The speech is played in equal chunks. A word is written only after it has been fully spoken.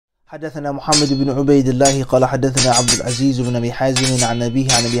حدثنا محمد بن عبيد الله قال حدثنا عبد العزيز بن أبي حازم عن أبيه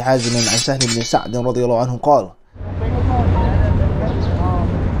عن أبي حازم عن سهل بن سعد رضي الله عنه قال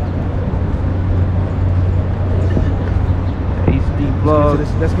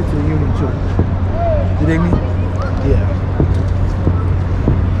Let's get to the union too. You dig me? Yeah.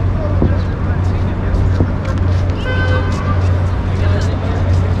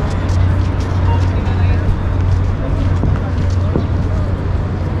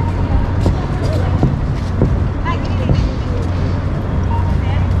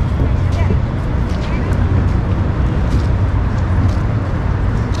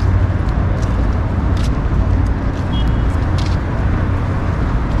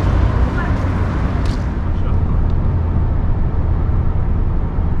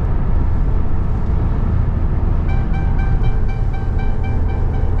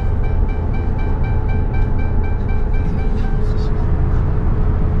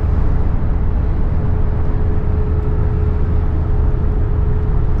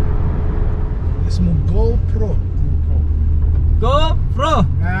 GoPro.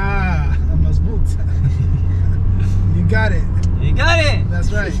 Ah, مظبوط. You got it. You got it.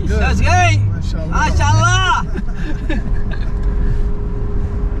 That's right. Good. That's great. ما شاء الله. ما شاء الله.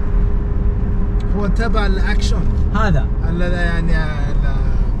 هو تبع الأكشن. هذا. الذي يعني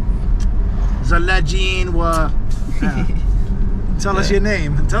زلاجين و. Tell us your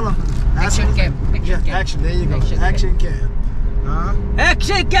name. Tell them. Action cam. Action. There you go. Action cam.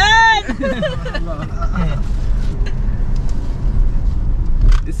 اكشن كان.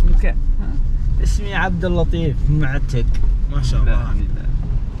 اسمك؟ اسمي عبد اللطيف معتق. ما شاء الله.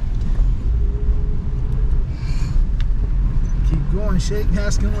 Keep going, shake,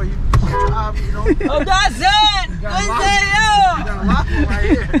 asking where you drive, you know. Oh, that's it. You got a lot right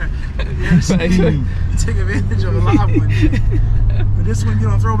here. You take advantage of a lot of one. But this one you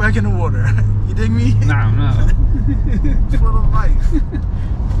don't throw back in the water. You dig me? نعم نعم. Full of life.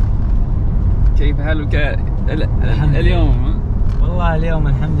 كيف حالك اليوم؟ والله اليوم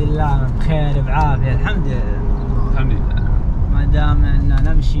الحمد لله بخير بعافية الحمد لله. الحمد لله. ما دام اننا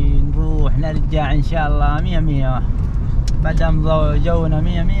نمشي نروح نرجع ان شاء الله 100 ما دام جونا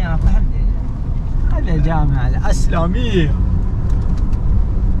 100 فالحمد لله. هذه الجامعة الإسلامية.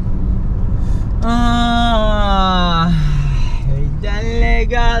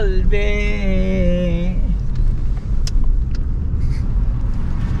 يدلي قلبي.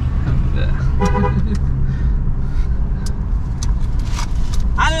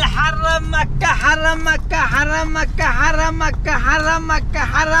 الحرم مكة حرم مكة حرم مكة حرم مكة حرم مكة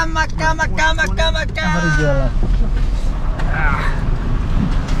حرم مكة مكة مكة مكة.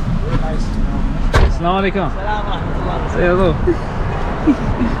 السلام عليكم. السلام ورحمة الله. سيدو.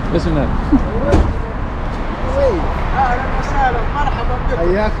 بسم الله. اهلا وسهلا مرحبا بكم.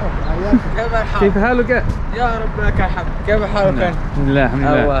 حياكم حياكم. كيف الحال؟ كيف حالك؟ يا رب لك الحمد. كيف حالك؟ الحمد لله الحمد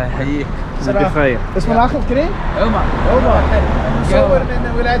لله. الله يحييك. بخير. اسم الأخ كريم؟ عمر. عمر. مصور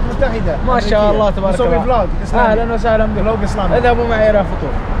من الولايات المتحدة. ما شاء الله تبارك الله. مسوي فلوج إسلامي. اهلا وسهلا بك. فلوج إسلامي. اذهبوا معي الى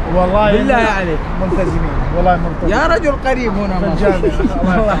فطور. والله بالله عليك. ملتزمين والله ملتزمين. يا رجل قريب هنا في ما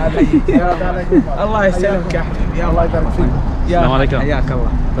الجامعة. الله يحييك. الله يسلمك يا حبيبي. الله يبارك فيك. السلام عليكم. حياك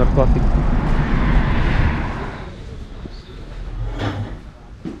الله. بارك الله فيك.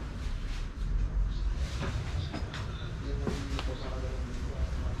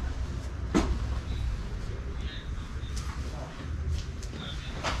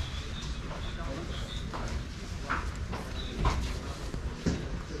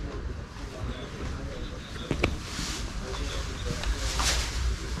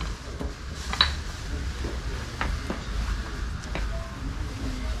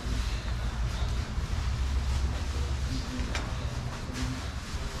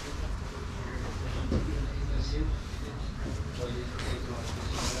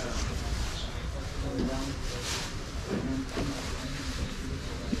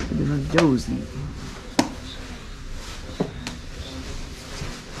 الجوزي.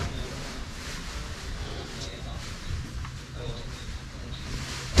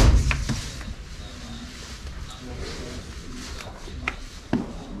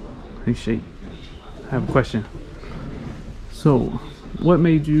 Hey Shay, I have a question. So, what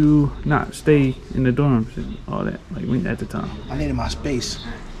made you not stay in the dorms and all that, like when at the time? I needed my space.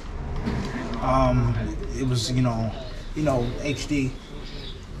 It was, you know, HD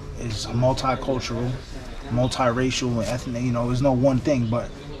is multicultural, multiracial, and ethnic. You know, there's no one thing, but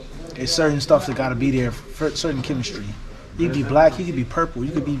it's certain stuff that gotta be there for certain chemistry. You could be black, you could be purple,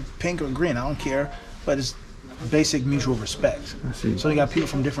 you could be pink or green. I don't care, but it's basic mutual respect. I see. So you got people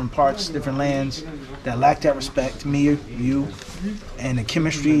from different parts, different lands that lack that respect. Me, you, and the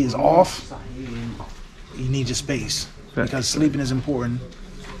chemistry is off. You need your space because sleeping is important.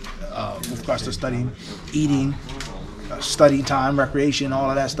 With regards to studying, eating, study time, recreation, all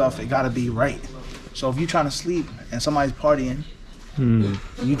of that stuff, it got to be right. So if you're trying to sleep and somebody's partying,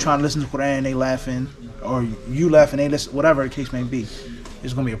 you trying to listen to Quran and they laughing, or you laughing, they listen, whatever the case may be,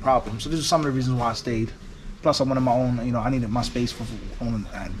 it's gonna be a problem. So this is some of the reasons why I stayed. Plus, I wanted my own. You know, I needed my space for owning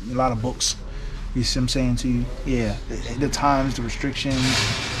a lot of books. You see what I'm saying to you? Yeah, the times, the restrictions.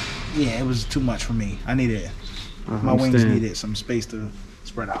 Yeah, it was too much for me. I needed my wings needed some space to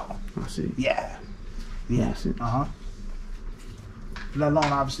spread out. I see. Yeah. Let alone,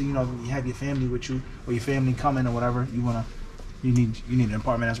 obviously, you know, you have your family with you, or your family coming or whatever. You need an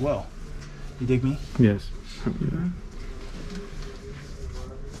apartment as well. You dig me? Yes.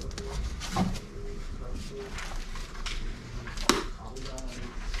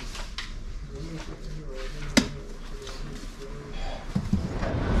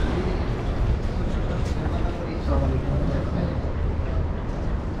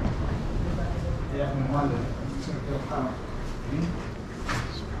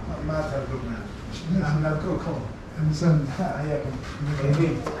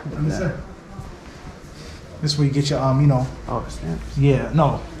 This is where you get your, you know. Oh, the stamps. Yeah,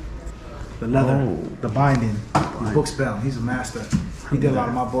 no. The leather, the binding. He's books bound. He's a master. He did a lot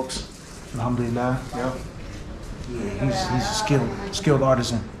of my books. Alhamdulillah. Yep. Yeah, he's a skilled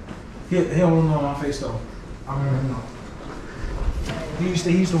artisan. He don't know my face though. I remember him though. He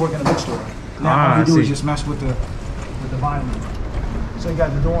used to work in a bookstore. Now all he do is just mess with the binding. So you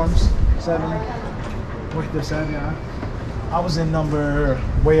got the dorms, 7. Worked there 7. I was in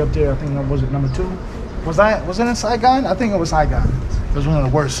way up there. I think was it number 2. Was it in Saigon? I think it was Saigon. It was one of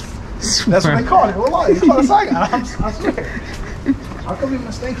the worst. That's what they called it. Well, they called it Saigon. I swear. I could be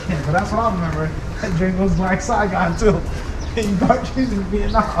mistaken, but that's what I remember. That drink was like Saigon too. You got trees in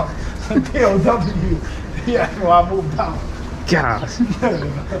Vietnam. POW. Yeah, well, I moved out. God.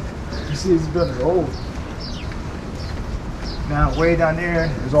 You see, this building's old. Now, way down there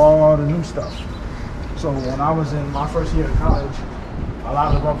is all the new stuff. So when I was in my first year of college, a lot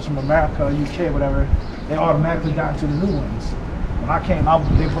of the brothers from America, UK, whatever, they automatically got into the new ones. When I came out,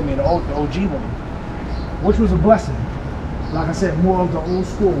 they put me in the OG one, which was a blessing. Like I said, more of the old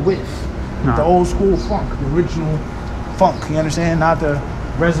school width, the old school funk, the original funk, you understand? Not the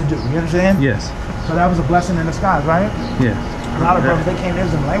residue, you understand? Yes. So that was a blessing in disguise, right? Yeah. A lot of brothers, they came in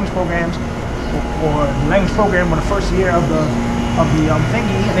the language programs, or the language program on the first year of the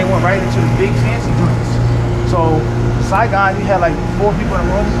thingy, and they went right into the big fancy joints. So Saigon, you had like 4 people in a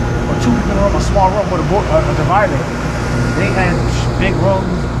room, or 2 people in a room, a small room with a divider. They had big rooms,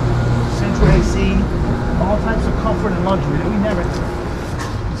 central AC, all types of comfort and luxury that we never did.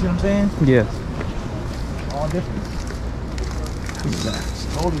 You see what I'm saying? Yes. All different. It's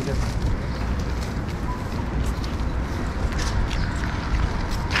totally different.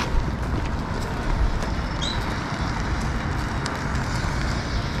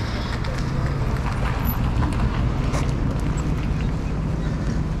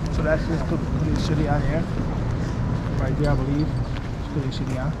 So that's just Kuli Shari'an here. Right there, I believe. Kuli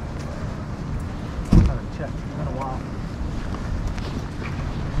Shari'an. Gotta check. It's been a while.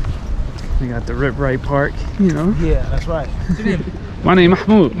 We got the Rip Right Park, you know. Yeah, that's right. My name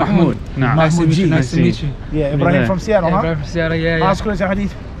Mahmoud. Mahmoud. Nah. Nice to meet you. Yeah, Ibrahim from Seattle, huh? Ibrahim from Seattle, yeah. How's school,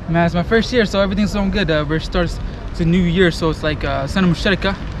 Hadith? Man, it's my first year, so everything's going good. It's a new year, so it's like Sana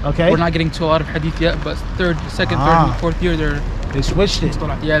Mushtarika. Okay. We're not getting to a lot of hadith yet, but second, third, and 4th year, they switched it.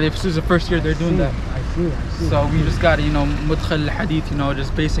 Yeah, this is the first year they're doing that. I see. So we just got, mudkhal hadith,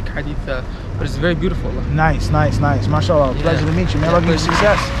 just basic hadith, but it's very beautiful. Nice. MashaAllah. Yeah. Pleasure to meet you, man. Love you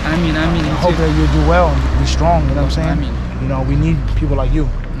success. I mean. I hope that you do well and be strong, you know what I'm saying? We need people like you.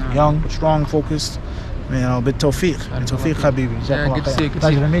 Young, strong, focused. بالتوفيق حبيبي. Yeah, good to see you.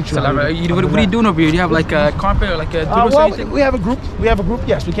 Pleasure to meet you. What are you doing over here? Do you have like a carpet or like a doodle or anything? We have a group.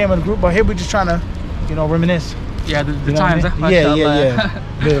 Yes, we came in a group, but here we're just trying to, reminisce. Yeah, the times.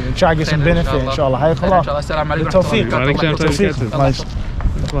 Yeah. Try to get some benefit, inshallah. Hayyakallah.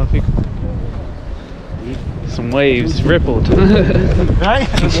 Tawfiq. Some waves rippled. Right?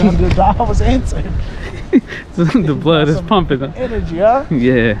 The dog was answered. The blood is pumping. Some energy, huh?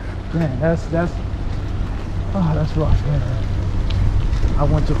 Yeah. Man, that's rough, man. I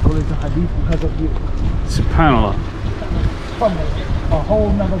went to College of Hadith because of you. SubhanAllah. From a whole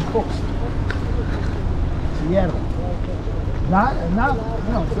nother coast. Seattle. Not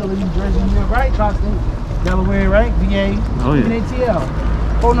Philly, New Jersey, New York, right? Charleston, Delaware, right? VA, Oh yeah. even ATL.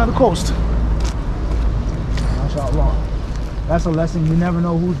 Whole nother coast. MashaAllah. That's a lesson. You never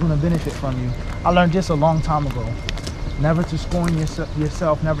know who's going to benefit from you. I learned this a long time ago. Never to scorn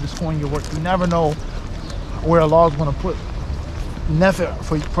yourself, never to scorn your work. You never know where Allah is going to put nefit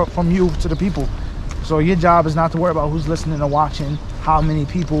from you to the people. So your job is not to worry about who's listening or watching, how many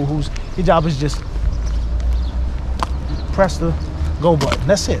people, your job is just press the go button.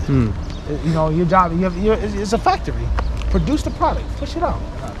 That's it. You know, your job, it's a factory. Produce the product, push it out.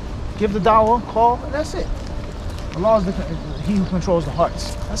 Give the dawah, call, and that's it. Allah is He who controls the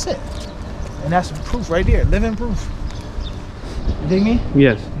hearts. That's it. And that's proof right there, living proof. You dig me?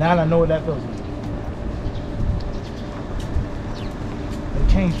 Yes. Now I know what that feels like. They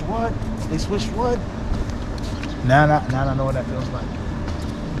changed what? They switched what? Now I know what that feels like.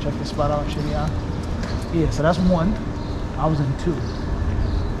 Check this spot out, Sharia. Yeah, so that's 1. I was in 2.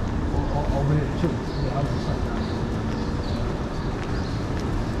 Over here, 2. Yeah, I was in something.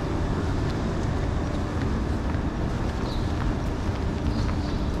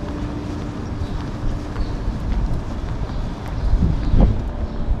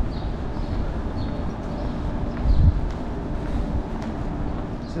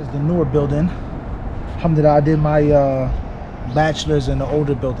 This is the newer building. Alhamdulillah, I did my bachelor's in the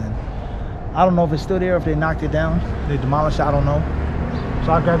older building. I don't know if it's still there, if they knocked it down, they demolished it, I don't know.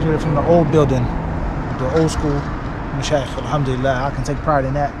 So I graduated from the old building, the old school. Mashaykh, alhamdulillah, I can take pride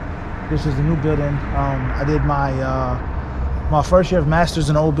in that. This is the new building. I did my first year of master's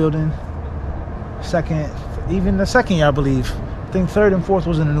in the old building. Even the second year, I believe. I think 3rd and 4th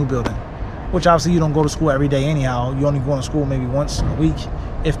was in the new building. Which obviously you don't go to school every day anyhow. You only go to school maybe once a week,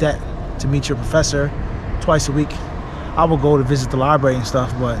 if that, to meet your professor, twice a week. I will go to visit the library and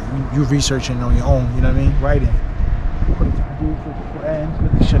stuff, but you're researching on your own, you know what I mean? Writing. According to the Quran,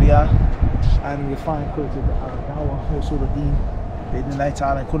 with the Sharia, and you find according to the Dawah, Usul al-Din, Bidnillah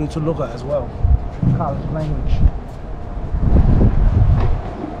Ta'ala, according to Lugha as well, college language.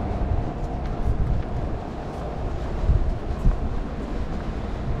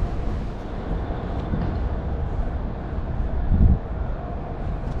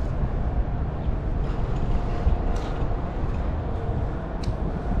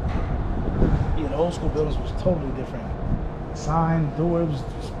 Old school buildings was totally different. Sign, doors,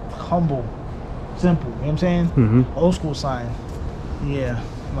 just humble, simple. You know what I'm saying? Old school sign. Yeah,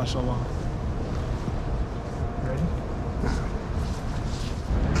 mashallah. Ready?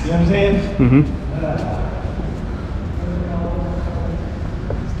 You know what I'm saying?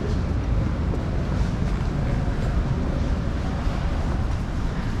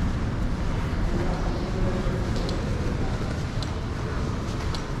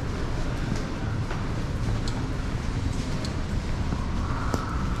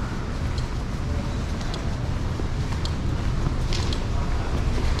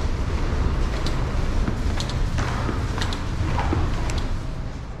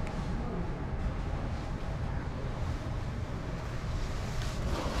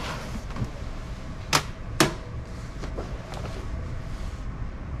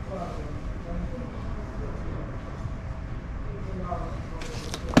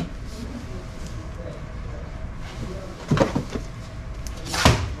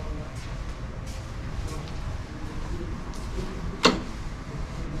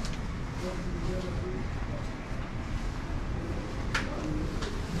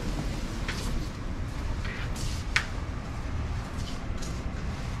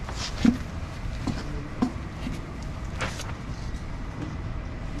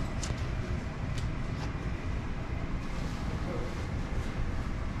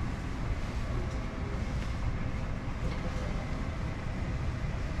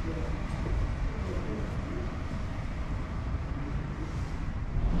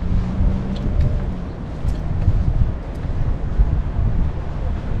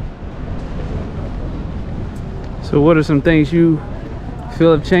 So what are some things you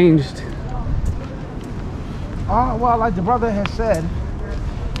feel have changed? Well, like the brother has said,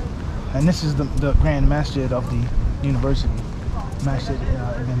 and this is the grand masjid of the university, Masjid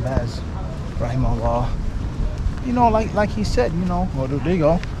Ibn Baz, rahimahullah. You know, like he said, you know, well, there you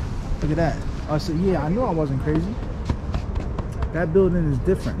go. Look at that. I said, yeah, I knew I wasn't crazy. That building is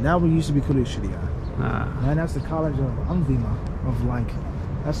different. That one used to be Kuliya Sharia. Man, that's the college of Anzima, of like,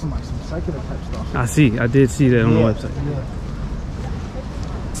 that's some secular type stuff. I did see that on the website.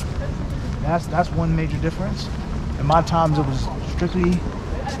 Yeah. That's one major difference. In my times, it was strictly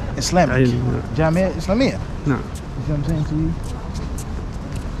Islamic. Jamia Islamiyah. No. You see what I'm saying to you?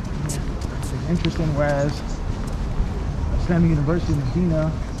 It's interesting, whereas Islamic University in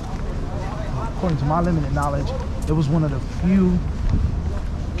Medina, according to my limited knowledge, it was one of the few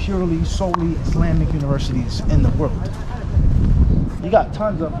purely, solely Islamic universities in the world. You got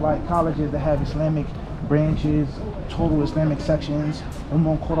tons of like colleges that have Islamic branches, total Islamic sections,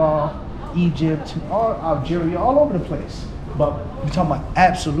 Qura, Egypt, all Algeria, all over the place. But we're talking about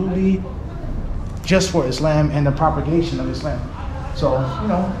absolutely just for Islam and the propagation of Islam. So, you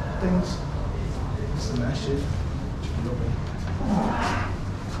know, things. Some of that shit.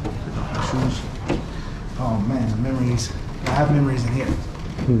 Shoes. Oh man, memories. I have memories in here.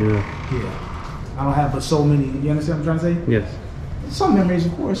 Yeah. Yeah. I don't have but so many. You understand what I'm trying to say? Yes. Some memories,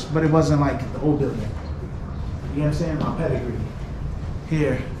 of course, but it wasn't like the old building. You understand? My pedigree.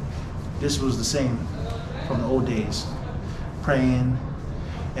 Here, this was the same from the old days. Praying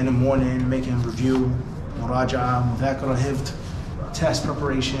in the morning, making review, muraja, mudhakara, hifd, test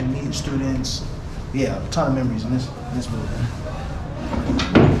preparation, meeting students. Yeah, a ton of memories in this building.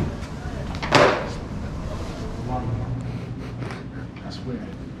 I swear,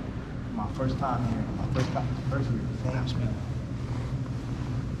 my first time here, first week, damn me.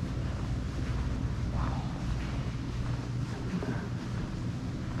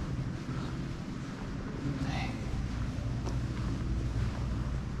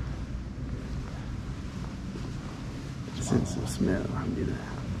 Sense of smell, alhamdulillah.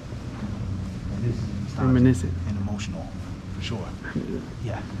 This is nostalgic Reminiscent. and emotional, for sure.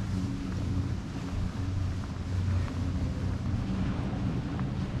 Yeah.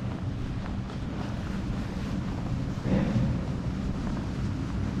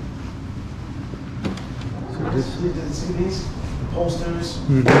 So this, Did you see these? The posters,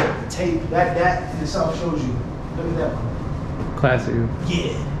 Mhm. the tape, that in itself shows you. Look at that one. classic.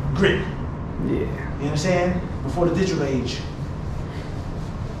 Yeah, grit. Yeah. You understand? Before the digital age.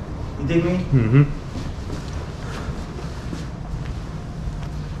 You dig me? Mm-hmm.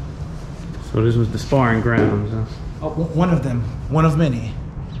 So this was the sparring grounds, huh? Oh, one of them, one of many.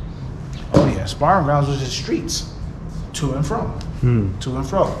 Oh yeah, sparring grounds was just streets, to and from, to and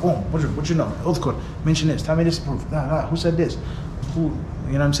fro. Boom. What you know? Oath mention this. Tell me this proof. Nah. Who said this? Who? You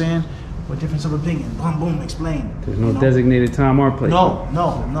know what I'm saying? What difference of opinion? Boom, boom. Explain. There's no designated time or place. No,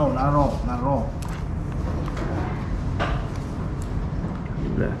 not at all. Not at all.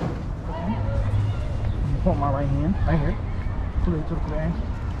 Yeah. Hold my right hand, right here. Put it to the Quran,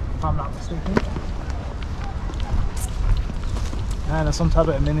 if I'm not mistaken. And it's some type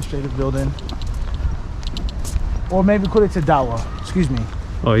of administrative building. Or maybe put it to Dawah, excuse me.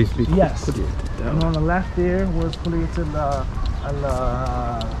 Oh, you speak. Yes. Put it down. And on the left there was Kuliyatul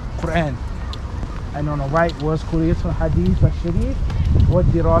Quran. And on the right was Kuliyatul Hadith wa Sharif wa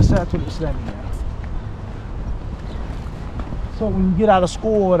Dirasatul Islamiyya. So when you get out of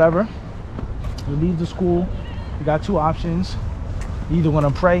school or whatever, you leave the school, you got two options. You're either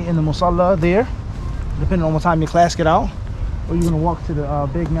gonna pray in the musalla there, depending on what time your class get out, or you're gonna walk to the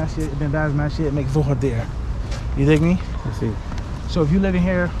big masjid, Ibn Baz masjid, and make dhuhr there. You dig me? I see. So if you're living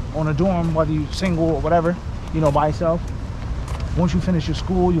here on a dorm, whether you're single or whatever, you know, by yourself, once you finish your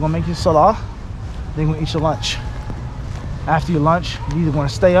school, you're gonna make your salah, then you're gonna eat your lunch. After your lunch, you're either gonna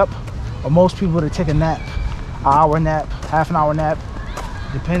stay up, or most people they take a nap, an hour nap, half an hour nap,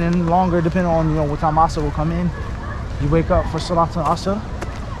 depending on, you know, what time Asr will come in. You wake up for Salat al-Asr,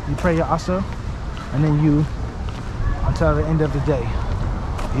 you pray your Asr, and then you, until the end of the day.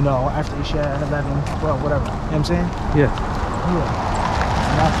 You know, after Isha, 11, 12, whatever. You know what I'm saying? Yeah. Yeah.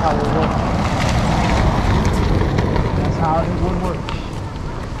 And that's how it works. That's how it would work.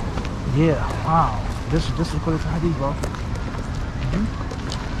 Yeah, wow. This is according to Hadith, bro.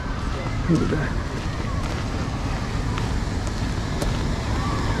 Look at that.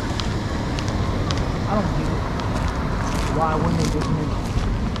 I don't get it. Why wouldn't they give him in?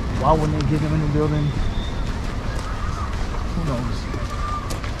 Why wouldn't they give him in the building? Who knows?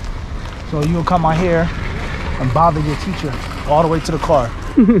 So you'll come out here and bother your teacher all the way to the car.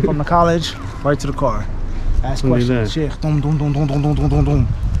 From the college, right to the car. Ask questions. Sheikh, dum.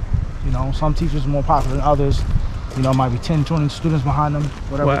 You know, some teachers are more popular than others. You know, might be 10, 20 students behind them,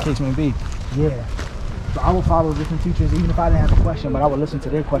 whatever the case may be. Yeah. So I would follow different teachers even if I didn't have a question, but I would listen to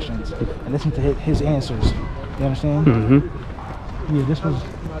their questions and listen to his answers. You understand? Mm-hmm. Yeah, this was,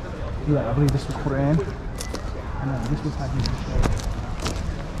 I believe this was Quran. And this was Hadith.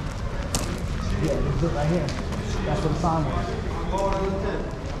 Yeah, this is right here. That's what the sign was.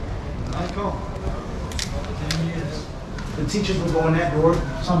 The teachers would go in that door,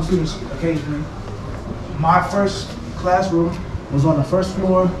 some students occasionally. My first classroom was on the first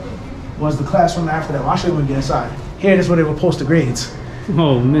floor, was the classroom after that. Well, I shouldn't even get inside. Here, this is where they would post the grades.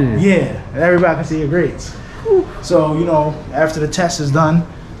 Oh, man. Yeah, and everybody can see your grades. So, you know, after the test is done,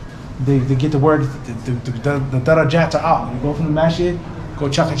 they get the word, the darajat are out. You go from the masjid, go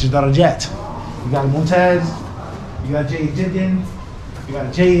check out your darajat. You got a Mumtaz, you got a Jayyid Jiddan, you got a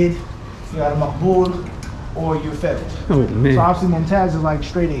Jayyid, you got a Maqbool, or you're failed. Oh man. So obviously Mumtaz is like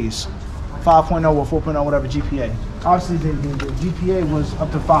straight A's, 5.0 or 4.0, whatever GPA. Obviously the GPA was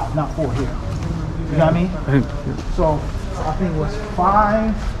up to 5, not 4 here. You got me? So I think it was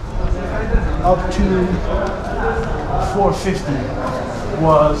 5 up to 450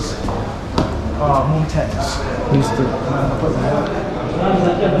 was Mumtaz. Used to.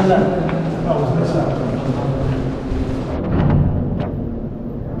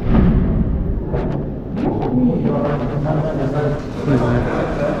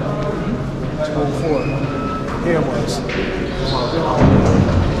 Here it was.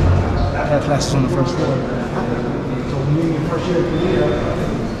 I had classes on the first floor. So me, first year,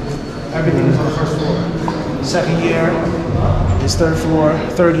 everything is on the first floor. Second year is third floor.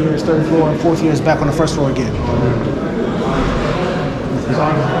 Third year is third floor. And fourth year is back on the first floor again. Good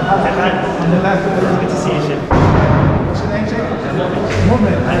to see you, Sheikh. What's your name, Sheikh?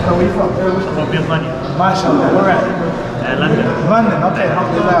 Movement. Where are you from? From Birmania. MashaAllah. Where at? London. London. Okay.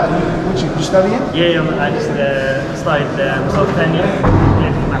 Alhamdulillah. You studying? Yeah, I just started Musafirtania.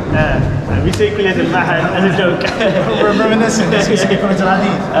 We say as a joke. We're reminiscing. This is going to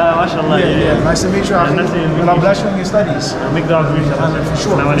Hadith. MashaAllah. Yeah. Nice to meet you. Nice to meet you. And Allah bless you in your studies. Big dog, For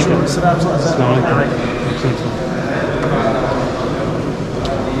sure.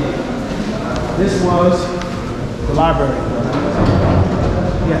 This was the library.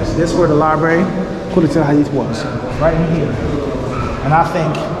 Yes, this is where the library, Qudatul Hadith was. Right in here. And I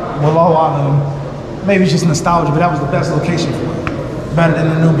think, wallahu alam, maybe it's just nostalgia, but that was the best location for it. Better than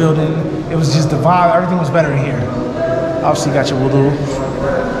the new building. It was just the vibe, everything was better in here. Obviously you got your wudu.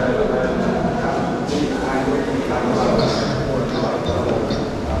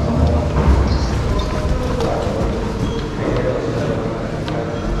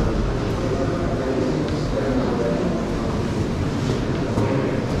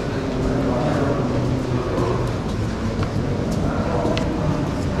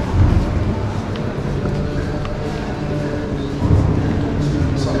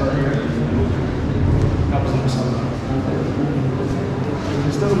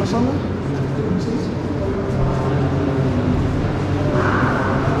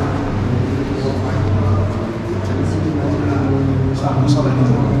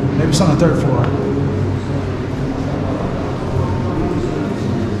 Maybe it's on the third floor.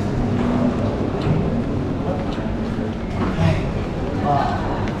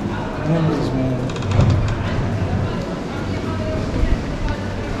 Memories, man.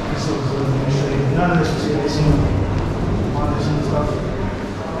 None of this was here. This and stuff.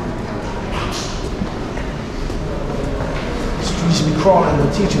 You used to be crawling, the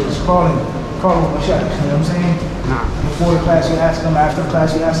teacher was crawling with my shadows, you know what I'm saying? Before the class you ask them, after the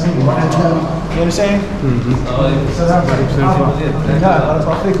class you ask them, you run into them, you know what I'm saying? So that's like, I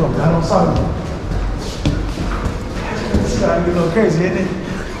don't sorry. This guy get a little crazy, isn't it?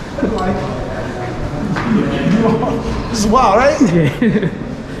 Like, this is wild, right? Yeah.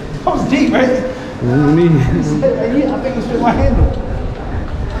 That was deep, right? Me. I think it's fit my handle.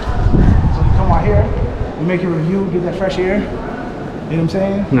 So you come out here, you make your review, get that fresh air. You know what I'm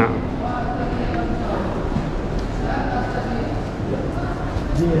saying? No.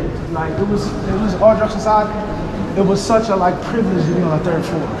 Yeah, like it was all jokes aside, it was such a like privilege to be on the third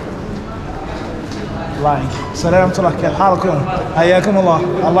floor. Like, salam to like halakum, ayakum Allah,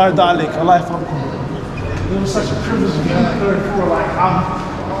 Allah da'alik, Allah yafadkum. It was such a privilege to be on the third floor,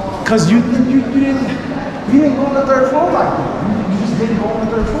 like cause you didn't go on the third floor like that. You just didn't go on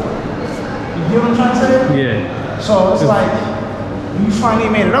the third floor. You get what I'm trying to say? Yeah. So it's like when you finally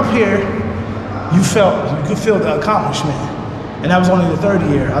made it up here, you could feel the accomplishment. And that was only the third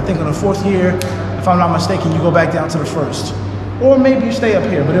year. I think on the fourth year, if I'm not mistaken, you go back down to the first. Or maybe you stay up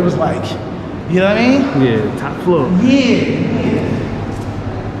here, but it was like, you know what I mean? Yeah, top floor. Yeah.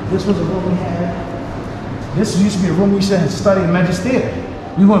 This was a room we had. This used to be a room we used to study in Magister.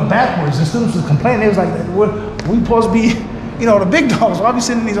 We went backwards. The students was complaining. They was like, we supposed to be, you know, the big dogs. Why be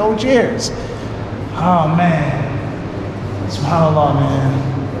sitting in these old chairs? Oh, man. SubhanAllah,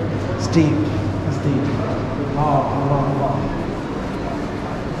 man. It's deep. It's deep. Oh, Allah.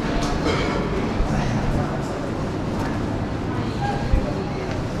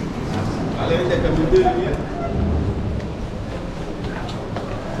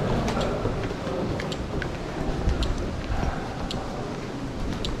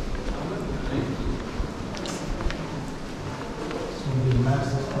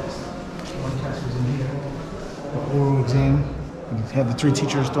 Oral exam. You have the 3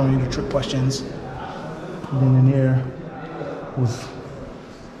 teachers throwing you the trick questions. And then in there was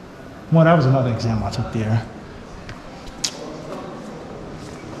Well, that was another exam I took there.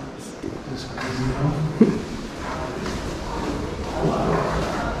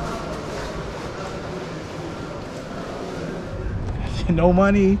 No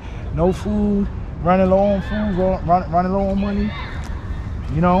money, no food, running low on food, running low on money.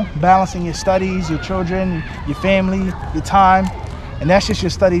 You know, balancing your studies, your children, your family, your time. And that's just your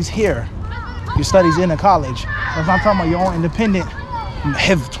studies here. Your studies in the college. That's not talking about your own independent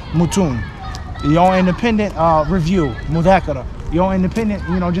hifd, mutun. Your own independent review, mudhakara. Your own independent,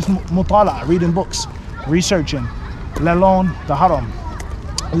 you know, just mutala, reading books, researching. Let alone the haram.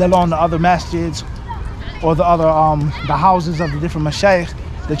 Let alone the other masjids or the other, the houses of the different mashayikh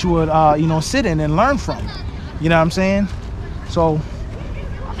that you would, you know, sit in and learn from. You know what I'm saying? So,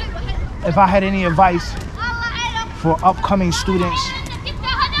 if I had any advice for upcoming students,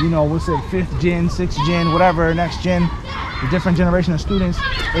 you know, we'll say 5th gen, 6th gen, whatever, next gen, the different generation of students,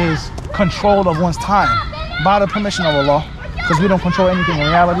 is control of one's time by the permission of Allah, because we don't control anything in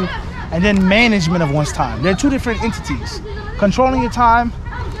reality. And then management of one's time. They're two different entities. Controlling your time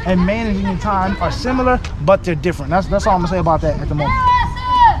and managing your time are similar, but they're different. That's all I'm gonna say about that at the moment.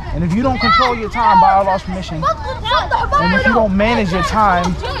 And if you don't control your time by Allah's permission, and if you don't manage your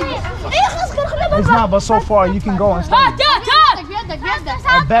time, it's not but so far you can go and study.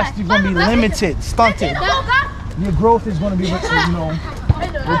 At best, you're going to be limited, stunted. Your growth is going to be, you know,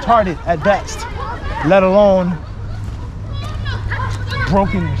 retarded at best, let alone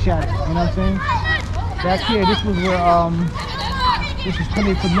broken and shattered. You know what I'm saying? Back here, this was where, this is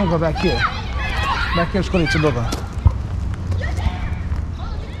Kulit Taluga back here. Back here's Kulit Taluga.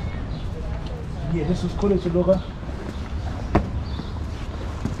 Yeah, this was Kulit Taluga.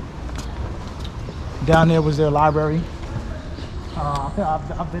 Down there was their library. I think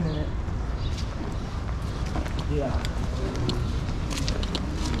I've been in it. Yeah.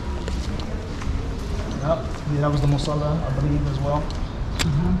 Yep. Yeah, that was the musalla, I believe, as well.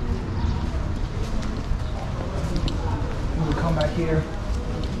 We would come back here,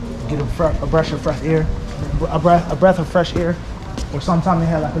 get a breath of fresh air, a breath of fresh air. Or sometimes they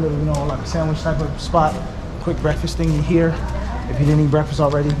had like a little, you know, like a sandwich type of spot, quick breakfast thing in here. If you didn't eat breakfast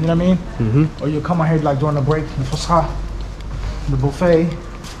already, you know what I mean? Or you come out here like during the break, the fusha, the buffet.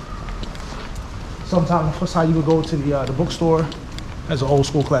 Sometimes the fusha you would go to the bookstore. That's an old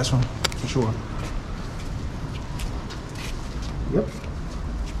school classroom, for sure. Yep.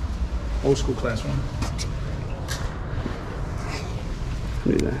 Old school classroom.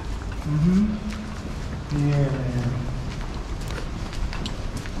 Yeah. Yeah, man.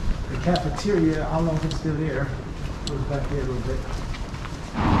 The cafeteria, I don't know if it's still there. It was back there a little bit.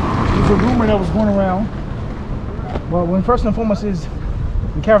 There's a rumor that was going around. Well, when first and foremost is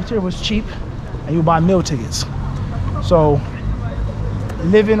the cafeteria was cheap and you buy meal tickets. So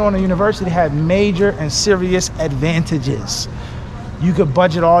living on a university had major and serious advantages. You could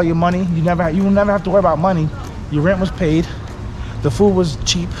budget all your money. You will never have to worry about money. Your rent was paid. The food was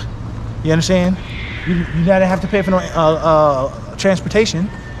cheap. You understand? You didn't have to pay for no transportation.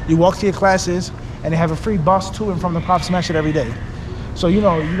 You walk to your classes and they have a free bus to and from the Prophet's Masjid every day. So, you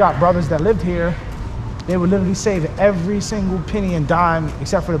know, you got brothers that lived here, they would literally save every single penny and dime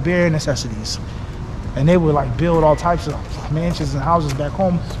except for the bare necessities. And they would like build all types of mansions and houses back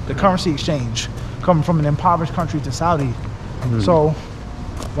home. The currency exchange coming from an impoverished country to Saudi. So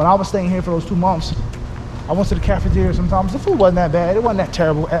when I was staying here for those 2 months, I went to the cafeteria sometimes. The food wasn't that bad. It wasn't that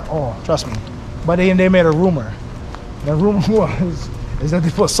terrible at all, trust me. But they made a rumor. The rumor is that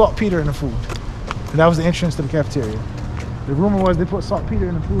they put saltpeter in the food. And that was the entrance to the cafeteria. The rumor was they put saltpeter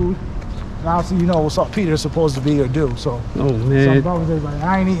in the food. And obviously you know what saltpeter is supposed to be or do. So some brothers are like,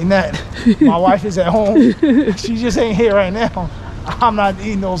 I ain't eating that. My wife is at home. She just ain't here right now. I'm not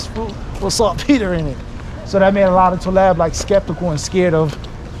eating those food with saltpeter in it. So that made a lot of Tulab like skeptical and scared of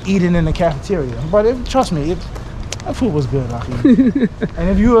eating in the cafeteria. But trust me, that food was good, Aki. And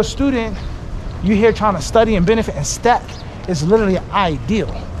if you're a student, you're here trying to study and benefit and stack, it's literally ideal.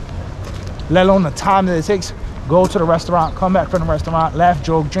 Let alone the time that it takes, go to the restaurant, come back from the restaurant, laugh,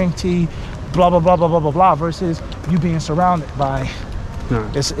 joke, drink tea, blah, blah, blah, blah, blah, blah, blah, versus you being surrounded by,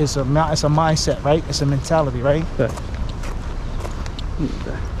 it's a mindset, right? It's a mentality, right? Yeah.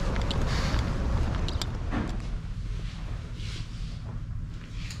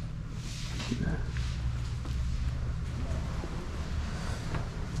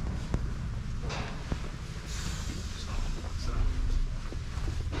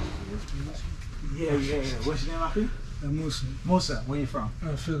 What's your name, Afi? Musa. Musa, where you from?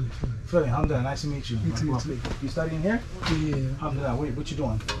 Philly. Philly, Alhamdulillah, nice to meet you. Me too. You studying here? Yeah. Alhamdulillah, what you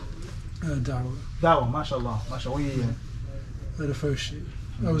doing? Dawah. Dawah, mashallah. Mashallah, where you in? The first year.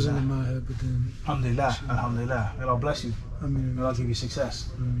 I was in the Mahad, but then. Alhamdulillah, alhamdulillah. May Allah bless you. I mean, May Allah give you success.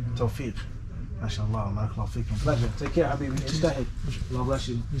 Tawfiq. MashaAllah. Barakallahu feekum. Pleasure. Take care, Habibi. Istahid. Allah bless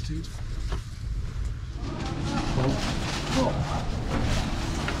you.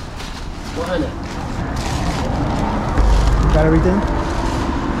 Got everything?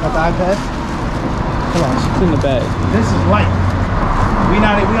 Got the iPad? Come on. It's in the bag. This is light. We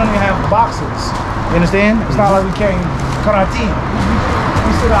don't even have boxes. You understand? It's not like we carrying karate.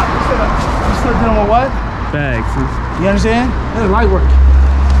 We still dealing with what? Bags. You understand? This is light work.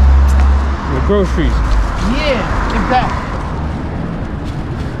 The groceries. Yeah, if that.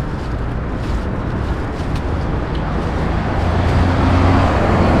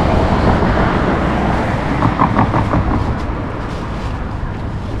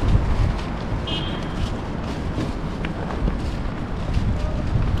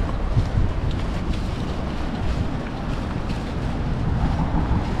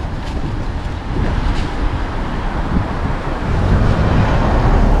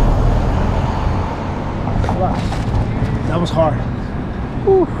 That was hard.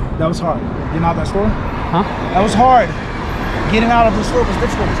 Whew. That was hard. Getting out of that store? Huh? That was hard. Getting out of the store was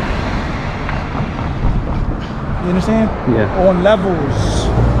difficult. You understand? Yeah. On levels.